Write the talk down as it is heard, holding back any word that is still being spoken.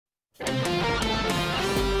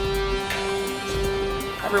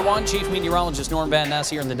Everyone, Chief Meteorologist Norm Van Ness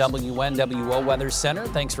here in the WNWO Weather Center.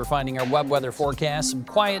 Thanks for finding our web weather forecast. Some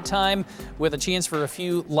quiet time with a chance for a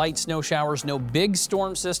few light snow showers. No big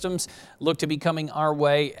storm systems look to be coming our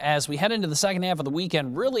way as we head into the second half of the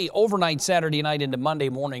weekend. Really overnight Saturday night into Monday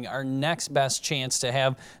morning, our next best chance to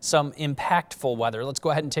have some impactful weather. Let's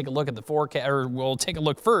go ahead and take a look at the forecast, or we'll take a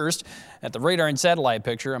look first at the radar and satellite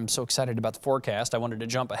picture. I'm so excited about the forecast. I wanted to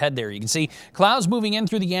jump ahead there. You can see clouds moving in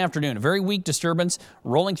through the afternoon. A very weak disturbance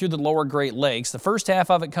rolling through the lower Great Lakes. The first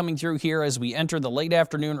half of it coming through here as we enter the late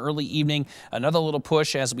afternoon, early evening. Another little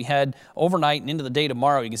push as we head overnight and into the day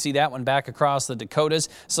tomorrow. You can see that one back across the Dakotas.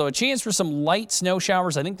 So a chance for some light snow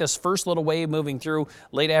showers. I think this first little wave moving through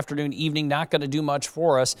late afternoon, evening, not going to do much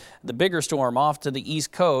for us. The bigger storm off to the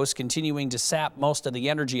east coast continuing to sap most of the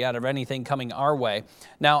energy out of anything coming our way.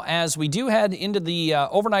 Now, as we do head into the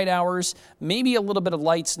overnight hours, maybe a little bit of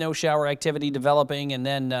light snow shower activity developing, and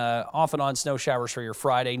then off and on snow showers for your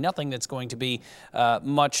Friday. Nothing that's going to be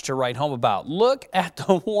much to write home about. Look at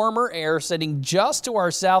the warmer air sitting just to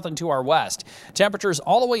our south and to our west. Temperatures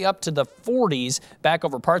all the way up to the 40s back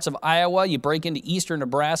over parts of Iowa. You break into eastern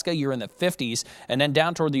Nebraska, you're in the 50s, and then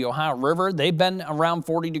down toward the Ohio River, they've been around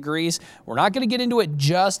 40 degrees. We're not going to get into it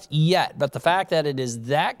just yet, but the fact that it is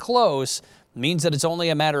that close means that it's only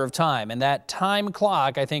a matter of time. And that time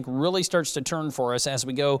clock, I think, really starts to turn for us as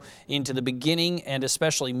we go into the beginning and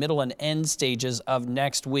especially middle and end stages of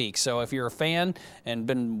next week. So if you're a fan and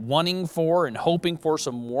been wanting for and hoping for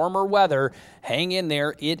some warmer weather, hang in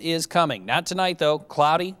there. It is coming. Not tonight, though.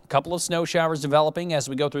 Cloudy, a couple of snow showers developing as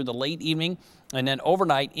we go through the late evening. And then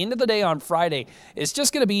overnight into the day on Friday, it's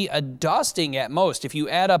just going to be a dusting at most if you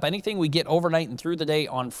add up anything we get overnight and through the day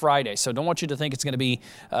on Friday. So don't want you to think it's going to be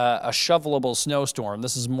a shovelable snowstorm.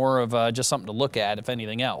 This is more of just something to look at, if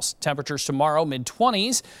anything else. Temperatures tomorrow,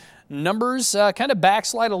 mid-20s. Numbers kind of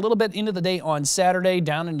backslide a little bit into the day on Saturday,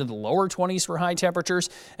 down into the lower 20s for high temperatures.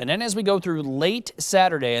 And then as we go through late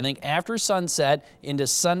Saturday, I think after sunset into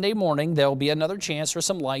Sunday morning, there'll be another chance for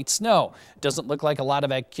some light snow. Doesn't look like a lot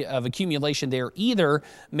of accumulation there either.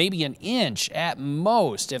 Maybe an inch at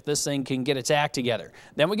most if this thing can get its act together.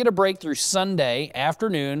 Then we get a break through Sunday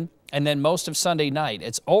afternoon, and then most of Sunday night.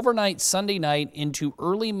 It's overnight Sunday night into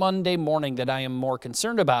early Monday morning that I am more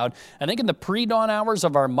concerned about. I think in the pre-dawn hours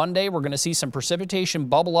of our Monday, we're going to see some precipitation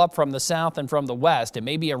bubble up from the south and from the west. It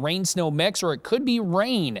may be a rain-snow mix, or it could be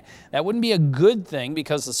rain. That wouldn't be a good thing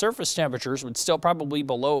because the surface temperatures would still probably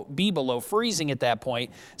be below freezing at that point.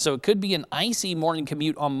 So it could be an icy morning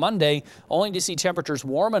commute on Monday, only to see temperatures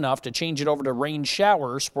warm enough to change it over to rain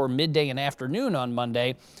showers for midday and afternoon on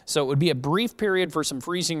Monday. So it would be a brief period for some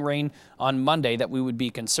freezing rain on Monday that we would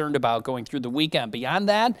be concerned about going through the weekend. Beyond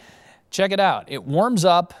that, check it out. It warms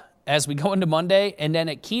up as we go into Monday, and then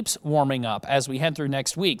it keeps warming up as we head through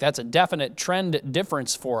next week. That's a definite trend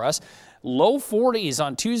difference for us. Low 40s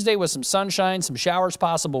on Tuesday with some sunshine, some showers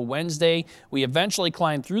possible Wednesday. We eventually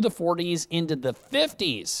climb through the 40s into the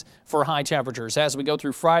 50s for high temperatures as we go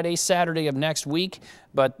through Friday, Saturday of next week.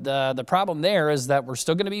 But the problem there is that we're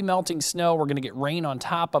still going to be melting snow. We're going to get rain on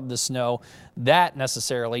top of the snow. That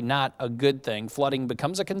necessarily not a good thing. Flooding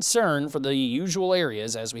becomes a concern for the usual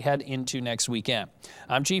areas as we head into next weekend.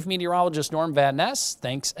 I'm Chief Meteorologist Norm Van Ness.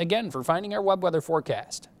 Thanks again for finding our web weather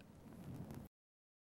forecast.